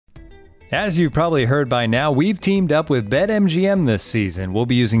As you've probably heard by now, we've teamed up with BetMGM this season. We'll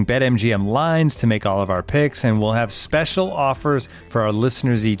be using BetMGM lines to make all of our picks, and we'll have special offers for our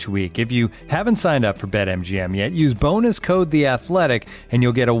listeners each week. If you haven't signed up for BetMGM yet, use bonus code The Athletic, and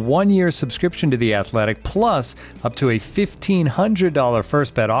you'll get a 1-year subscription to The Athletic, plus up to a $1,500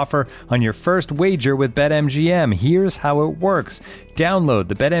 first bet offer on your first wager with BetMGM. Here's how it works. Download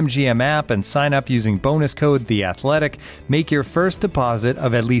the BetMGM app and sign up using bonus code The Athletic. Make your first deposit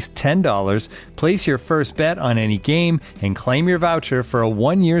of at least $10. Place your first bet on any game and claim your voucher for a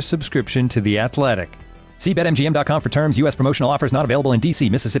 1-year subscription to The Athletic. See BetMGM.com for terms. U.S. promotional offers not available in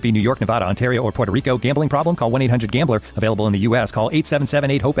D.C., Mississippi, New York, Nevada, Ontario, or Puerto Rico. Gambling problem? Call 1-800-GAMBLER. Available in the U.S. Call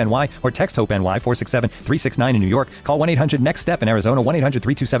 877-8-HOPE-NY or text HOPE-NY 467-369 in New York. Call 1-800-NEXT-STEP in Arizona.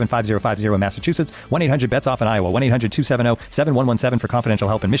 1-800-327-5050 in Massachusetts. 1-800-BETS-OFF in Iowa. 1-800-270-7117 for confidential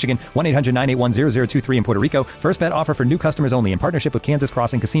help in Michigan. 1-800-981-0023 in Puerto Rico. First bet offer for new customers only in partnership with Kansas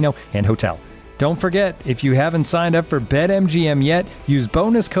Crossing Casino and Hotel. Don't forget, if you haven't signed up for BetMGM yet, use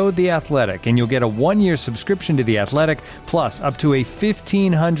bonus code The Athletic, and you'll get a 1-year subscription to The Athletic, plus up to a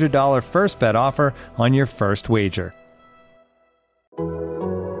 $1,500 first bet offer on your first wager.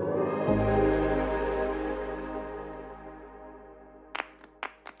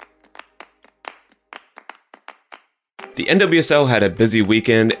 The NWSL had a busy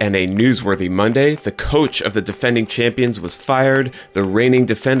weekend and a newsworthy Monday. The coach of the defending champions was fired, the reigning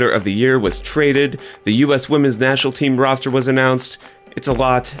defender of the year was traded, the U.S. women's national team roster was announced. It's a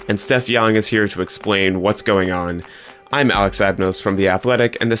lot, and Steph Young is here to explain what's going on. I'm Alex Abnos from The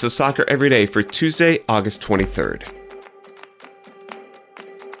Athletic, and this is Soccer Every Day for Tuesday, August 23rd.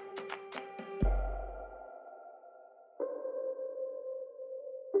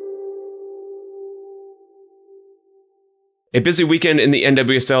 A busy weekend in the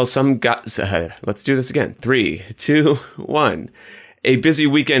NWSL. Let's do this again. 3, 2, 1. A busy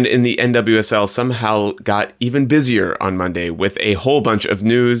weekend in the NWSL somehow got even busier on Monday with a whole bunch of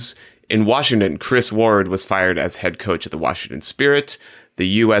news. In Washington, Chris Ward was fired as head coach of the Washington Spirit. The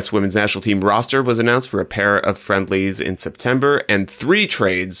U.S. women's national team roster was announced for a pair of friendlies in September, and 3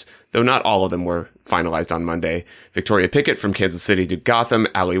 trades, though not all of them were finalized on Monday. Victoria Pickett from Kansas City to Gotham,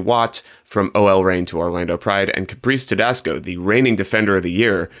 Ali Watt from OL Reign to Orlando Pride, and Caprice Tedesco, the reigning defender of the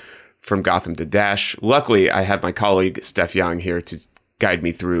year, from Gotham to Dash. Luckily, I have my colleague Steph Young here to guide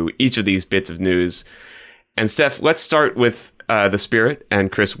me through each of these bits of news. And Steph, let's start with the Spirit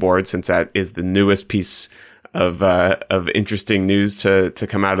and Chris Ward, since that is the newest piece of interesting news to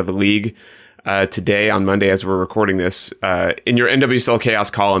come out of the league today on Monday as we're recording this. In your NWSL Chaos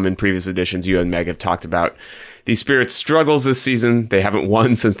column in previous editions, you and Meg have talked about the Spirit's struggles this season. They haven't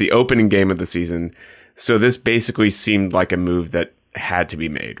won since the opening game of the season. So this basically seemed like a move that had to be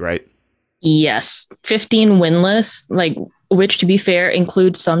made, right? Yes. 15 winless, which to be fair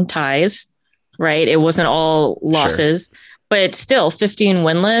includes some ties, right? It wasn't all losses, sure. But still 15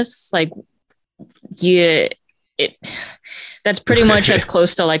 winless, that's pretty much as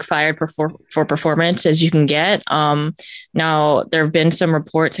close to fired for performance as you can get. Now there have been some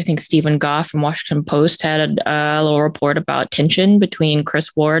reports. I think Stephen Goff from Washington Post had a little report about tension between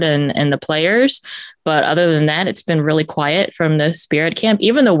Chris Ward and the players. But other than that, it's been really quiet from the Spirit camp.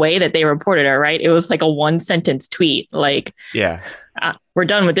 Even the way that they reported it, right? It was like a 1-sentence tweet. We're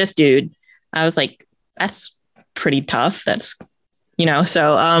done with this dude. I was like, that's pretty tough. That's,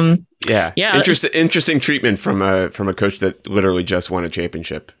 so, Yeah. Interesting treatment from a coach that literally just won a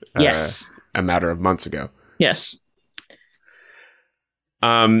championship. Yes. A matter of months ago. Yes.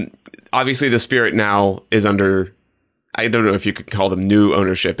 Obviously the Spirit now is under, I don't know if you could call them new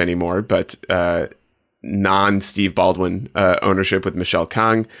ownership anymore, but non-Steve Baldwin ownership with Michelle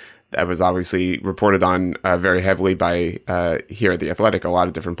Kang. That was obviously reported on very heavily by here at The Athletic, a lot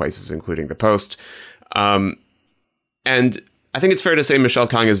of different places, including the Post. And I think it's fair to say Michelle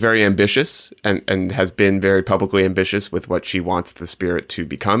Kang is very ambitious and has been very publicly ambitious with what she wants the Spirit to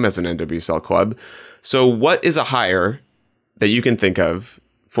become as an NWSL club. So what is a hire that you can think of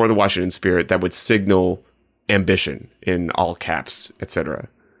for the Washington Spirit that would signal ambition in all caps, etc.?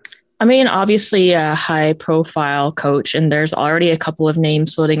 I mean, obviously a high profile coach, and there's already a couple of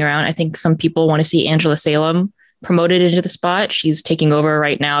names floating around. I think some people want to see Angela Salem promoted into the spot. She's taking over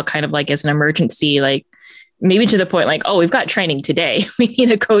right now, kind of as an emergency, maybe to the point we've got training today. We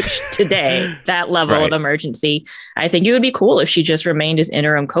need a coach today, that level right. of emergency. I think it would be cool if she just remained as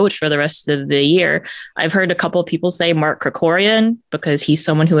interim coach for the rest of the year. I've heard a couple of people say Mark Krikorian, because he's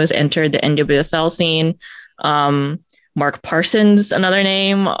someone who has entered the NWSL scene. Mark Parsons, another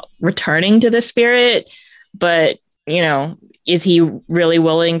name, returning to the Spirit. But, is he really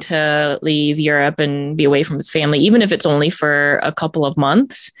willing to leave Europe and be away from his family, even if it's only for a couple of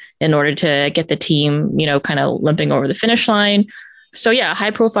months, in order to get the team, kind of limping over the finish line? So yeah,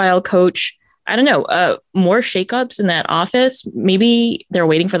 high profile coach. I don't know, more shakeups in that office. Maybe they're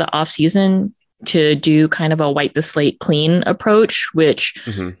waiting for the off season to do kind of a wipe the slate clean approach, which,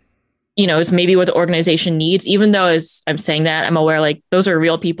 is maybe what the organization needs, even though, as I'm saying that, I'm aware, like, those are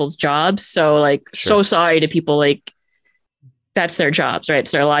real people's jobs. So like, so sorry to people, like, that's their jobs, right?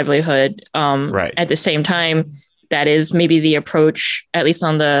 It's their livelihood. Right. At the same time, that is maybe the approach, at least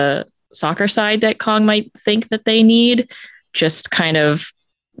on the soccer side, that Kong might think that they need. Just kind of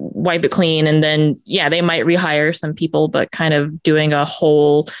wipe it clean. And then, they might rehire some people, but kind of doing a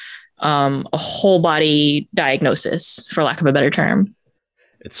whole body diagnosis, for lack of a better term.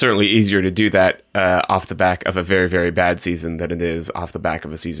 It's certainly easier to do that off the back of a very, very bad season than it is off the back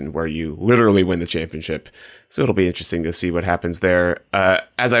of a season where you literally win the championship. So it'll be interesting to see what happens there.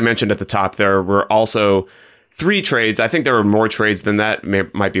 As I mentioned at the top, there were also 3 trades. I think there were more trades than that.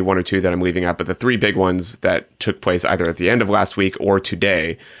 Might be 1 or 2 that I'm leaving out, but the 3 big ones that took place either at the end of last week or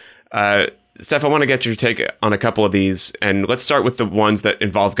today. Steph, I want to get your take on a couple of these, and let's start with the ones that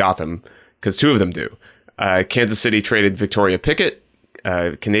involve Gotham, because 2 of them do. Kansas City traded Victoria Pickett,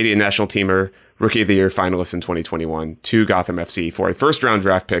 Canadian national teamer, Rookie of the Year finalist in 2021, to Gotham FC for a first-round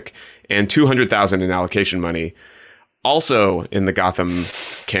draft pick and $200,000 in allocation money. Also in the Gotham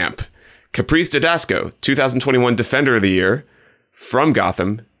camp, Caprice Dodasco, 2021 Defender of the Year, from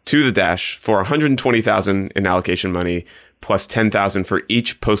Gotham to the Dash for $120,000 in allocation money, plus $10,000 for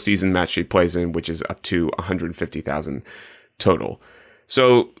each postseason match she plays in, which is up to $150,000 total.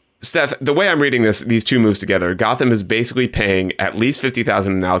 So, Steph, the way I'm reading these 2 moves together, Gotham is basically paying at least $50,000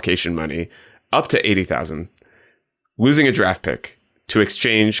 in allocation money, up to $80,000, losing a draft pick to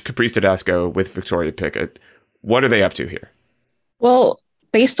exchange Caprice Dodasco with Victoria Pickett. What are they up to here? Well,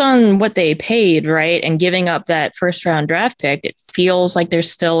 based on what they paid, right, and giving up that first round draft pick, it feels like they're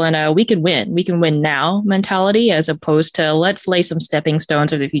still in a we can win now mentality, as opposed to let's lay some stepping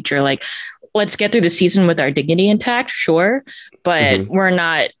stones for the future. Like, let's get through the season with our dignity intact, sure, but we're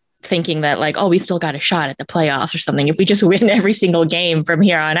not thinking that, like, oh, we still got a shot at the playoffs or something. If we just win every single game from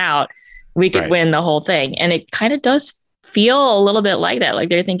here on out, we could win the whole thing. And it kind of does feel a little bit like that. Like,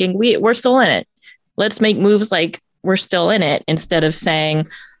 they're thinking we're still in it. Let's make moves like we're still in it, instead of saying,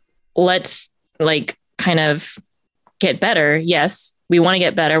 let's, like, kind of get better. Yes, we want to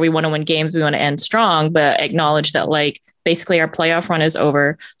get better. We want to win games. We want to end strong, but acknowledge that, like, basically our playoff run is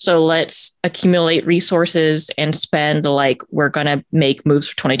over. So let's accumulate resources and spend, like, we're going to make moves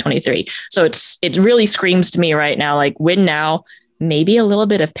for 2023. So it really screams to me right now, like, win now, maybe a little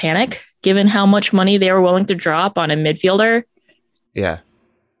bit of panic given how much money they were willing to drop on a midfielder.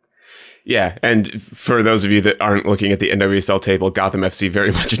 Yeah, and for those of you that aren't looking at the NWSL table, Gotham FC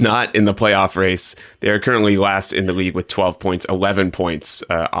very much not in the playoff race. They are currently last in the league with 12 points, 11 points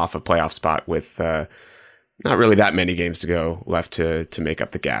off a playoff spot, with not really that many games to go left to make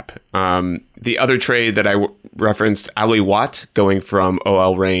up the gap. The other trade that I referenced, Ali Watt going from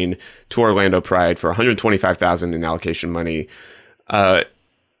OL Reign to Orlando Pride for $125,000 in allocation money.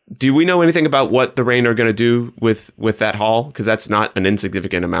 Do we know anything about what the Reign are going to do with that haul? Because that's not an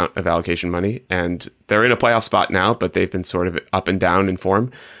insignificant amount of allocation money, and they're in a playoff spot now, but they've been sort of up and down in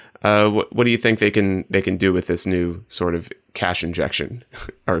form. What do you think they can do with this new sort of cash injection,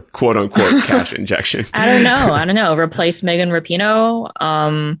 or quote unquote cash injection? I don't know. Replace Megan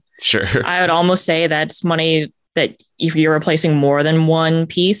Rapinoe. Sure. I would almost say that's money that if you're replacing more than one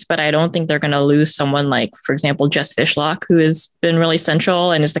piece, but I don't think they're going to lose someone like, for example, Jess Fishlock, who has been really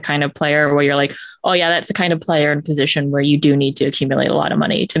central and is the kind of player where you're like, oh yeah, that's the kind of player in position where you do need to accumulate a lot of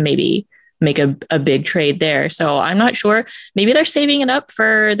money to maybe make a big trade there. So I'm not sure. Maybe they're saving it up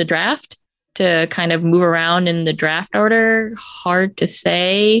for the draft to kind of move around in the draft order. Hard to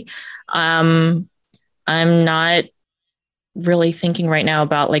say. I'm not really thinking right now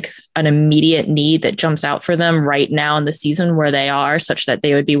about like an immediate need that jumps out for them right now in the season where they are, such that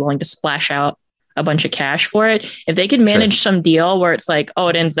they would be willing to splash out a bunch of cash for it. If they could manage some deal where it's like, oh,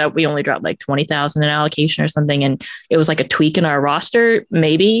 it ends up we only dropped like 20,000 in allocation or something, and it was like a tweak in our roster,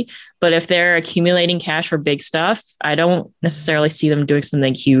 maybe. But if they're accumulating cash for big stuff, I don't necessarily see them doing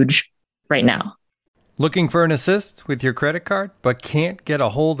something huge right now. Looking for an assist with your credit card, but can't get a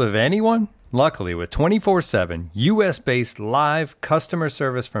hold of anyone? Luckily, with 24/7 US-based live customer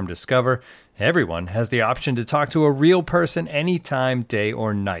service from Discover, everyone has the option to talk to a real person anytime, day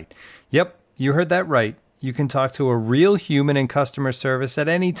or night. Yep, you heard that right. You can talk to a real human in customer service at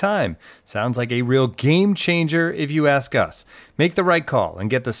any time. Sounds like a real game changer if you ask us. Make the right call and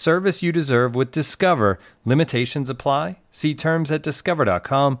get the service you deserve with Discover. Limitations apply. See terms at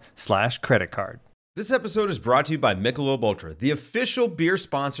discover.com/creditcard. This episode is brought to you by Michelob Ultra, the official beer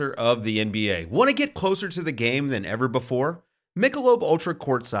sponsor of the NBA. Want to get closer to the game than ever before? Michelob Ultra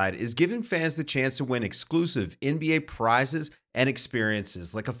Courtside is giving fans the chance to win exclusive NBA prizes and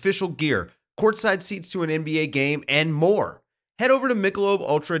experiences like official gear, courtside seats to an NBA game, and more. Head over to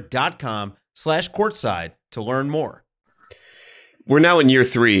MichelobUltra.com/courtside to learn more. We're now in year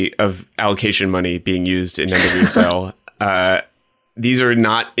 3 of allocation money being used in NWSL. These are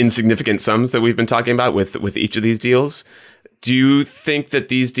not insignificant sums that we've been talking about with each of these deals. Do you think that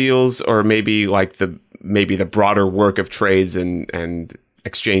these deals, or maybe like the broader work of trades and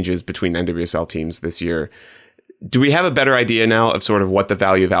exchanges between NWSL teams this year, do we have a better idea now of sort of what the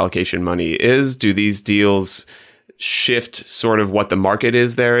value of allocation money is? Do these deals shift sort of what the market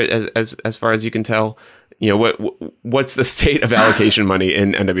is there as far as you can tell? You know, what's the state of allocation money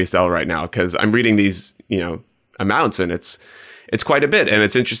in NWSL right now? Because I'm reading these, amounts, and it's quite a bit, and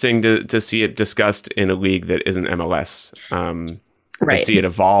it's interesting to see it discussed in a league that isn't MLS. Right. And see it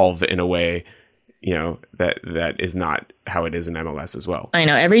evolve in a way, that is not how it is in MLS as well. I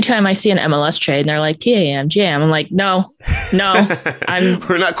know. Every time I see an MLS trade and they're like TAM, GM, I'm like, no,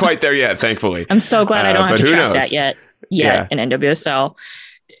 we're not quite there yet, thankfully. I'm so glad I don't have to track knows? that yet in NWSL.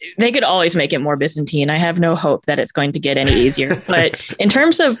 They could always make it more Byzantine. I have no hope that it's going to get any easier. But in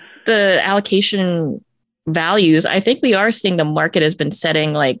terms of the allocation values, I think we are seeing the market has been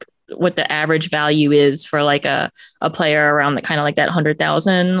setting like what the average value is for like a player around the kind of like that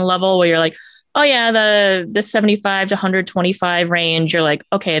 100,000 level, where you're like, oh yeah, the 75 to 125 range. You're like,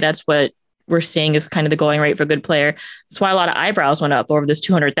 okay, that's what we're seeing is kind of the going rate for a good player. That's why a lot of eyebrows went up over this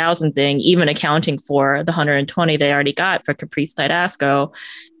 200,000 thing, even accounting for the 120 they already got for Caprice Dydasco.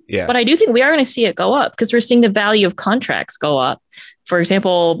 Yeah. But I do think we are going to see it go up because we're seeing the value of contracts go up. For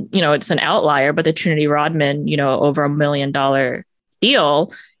example, it's an outlier, but the Trinity Rodman, over $1 million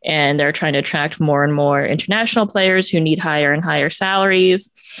deal, and they're trying to attract more and more international players who need higher and higher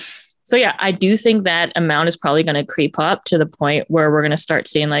salaries. So yeah, I do think that amount is probably going to creep up to the point where we're going to start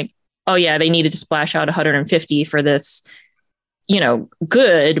seeing like, oh yeah, they needed to splash out 150 for this,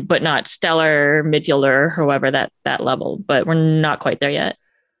 good, but not stellar midfielder, however that level, but we're not quite there yet.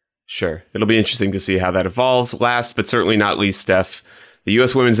 Sure. It'll be interesting to see how that evolves. Last, but certainly not least, Steph, the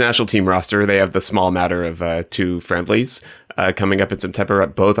U.S. women's national team roster, they have the small matter of 2 friendlies coming up in September,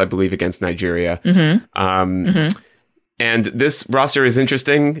 both, I believe, against Nigeria. Mm-hmm. And this roster is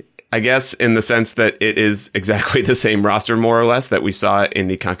interesting, I guess, in the sense that it is exactly the same roster, more or less, that we saw in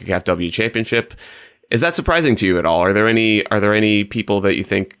the CONCACAF W Championship. Is that surprising to you at all? Are there any people that you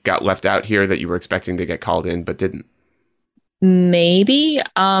think got left out here that you were expecting to get called in but didn't? Maybe.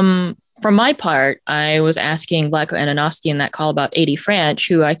 For my part, I was asking Vlatko Andonovski in that call about AD Franch,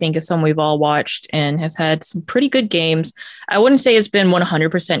 who I think is someone we've all watched and has had some pretty good games. I wouldn't say it's been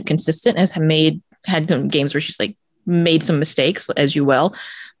 100% consistent, had some games where she's like made some mistakes, as you will.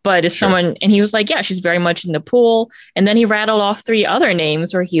 But as someone, and he was like, yeah, she's very much in the pool. And then he rattled off 3 other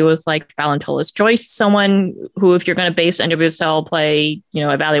names where he was like Fallon Joyce, someone who, if you're going to base NWSL play,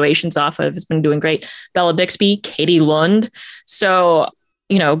 evaluations off of, has been doing great. Bella Bixby, Katie Lund. So,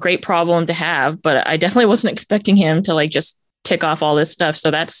 great problem to have, but I definitely wasn't expecting him to like just tick off all this stuff. So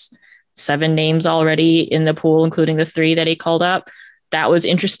that's 7 names already in the pool, including the 3 that he called up. That was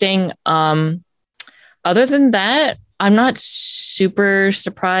interesting. Other than that, I'm not super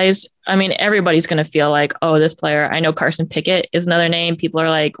surprised. I mean, everybody's going to feel like, oh, this player, I know Carson Pickett is another name. People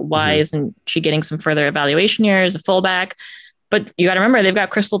are like, why isn't she getting some further evaluation here as a fullback? But you got to remember, they've got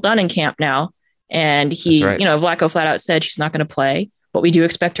Crystal Dunn in camp now. And he, right. Vlatko flat out said she's not going to play, but we do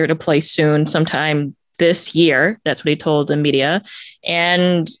expect her to play soon, sometime this year. That's what he told the media.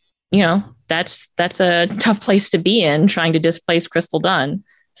 And, that's a tough place to be in, trying to displace Crystal Dunn.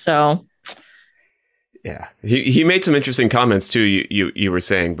 So... Yeah, he made some interesting comments too. You were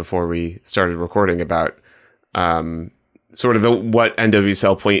saying before we started recording about sort of what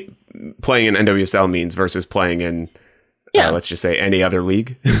NWSL playing in NWSL means versus playing in let's just say any other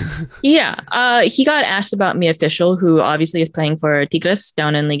league. Yeah, he got asked about Mia Fischel, who obviously is playing for Tigres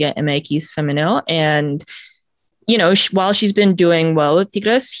down in Liga MX Femenil, and while she's been doing well with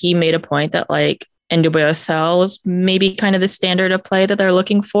Tigres, he made a point that like NWSL is maybe kind of the standard of play that they're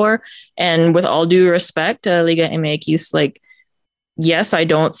looking for. And with all due respect, Liga MX, like, yes, I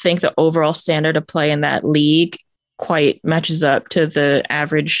don't think the overall standard of play in that league quite matches up to the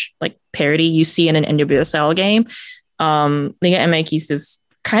average like parity you see in an NWSL game. Liga MX is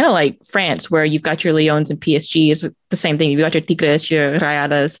kind of like France, where you've got your Lyons and PSGs, the same thing. You've got your Tigres, your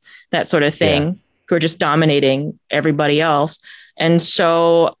Rayadas, that sort of thing, who are just dominating everybody else. And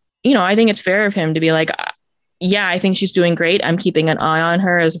so, I think it's fair of him to be like, yeah, I think she's doing great. I'm keeping an eye on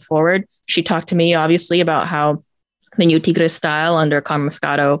her as a forward. She talked to me, obviously, about how the new Tigres style under Carmen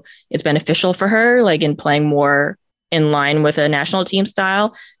Moscato is beneficial for her, like in playing more in line with a national team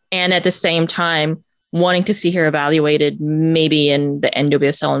style. And at the same time, wanting to see her evaluated maybe in the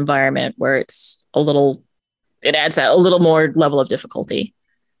NWSL environment where it adds that a little more level of difficulty.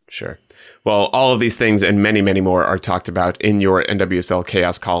 Sure. Well, all of these things and many, many more are talked about in your NWSL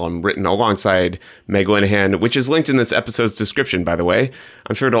Chaos column written alongside Meg Linehan, which is linked in this episode's description, by the way.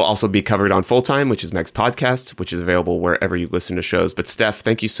 I'm sure it'll also be covered on Full Time, which is Meg's podcast, which is available wherever you listen to shows. But Steph,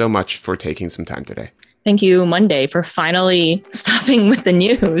 thank you so much for taking some time today. Thank you, Monday, for finally stopping with the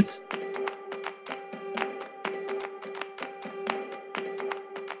news.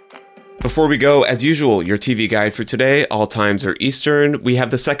 Before we go, as usual, your TV guide for today. All times are Eastern. We have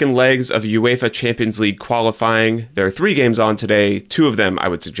the second legs of UEFA Champions League qualifying. There are 3 games on today. 2 of them I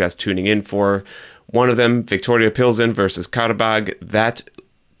would suggest tuning in for. One of them, Victoria Pilsen versus Qarabag. That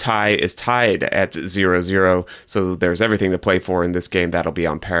tie is tied at 0-0, so there's everything to play for in this game. That'll be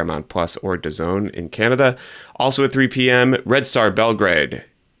on Paramount Plus or DAZN in Canada. Also at 3 p.m., Red Star Belgrade,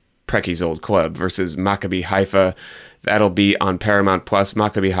 Preki's old club, versus Maccabi Haifa. That'll be on Paramount Plus.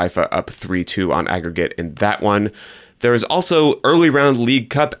 Maccabi Haifa up 3-2 on aggregate in that one. There is also early round League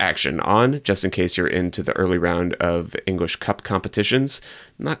Cup action on, just in case you're into the early round of English Cup competitions.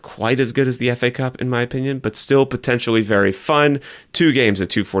 Not quite as good as the FA Cup, in my opinion, but still potentially very fun. 2 games at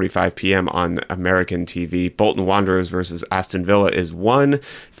 2:45 p.m. on American TV. Bolton Wanderers versus Aston Villa is one.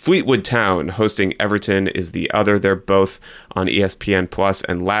 Fleetwood Town hosting Everton is the other. They're both on ESPN Plus.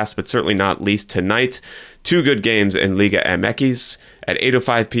 And last but certainly not least, tonight, 2 good games in Liga MX. At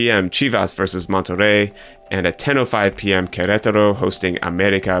 8:05 p.m., Chivas versus Monterrey. And at 10:05 p.m., Querétaro hosting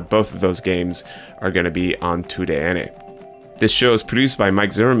América. Both of those games are going to be on TUDN. This show is produced by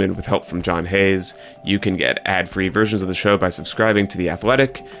Mike Zimmerman with help from John Hayes. You can get ad-free versions of the show by subscribing to The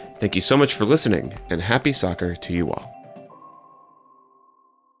Athletic. Thank you so much for listening, and happy soccer to you all.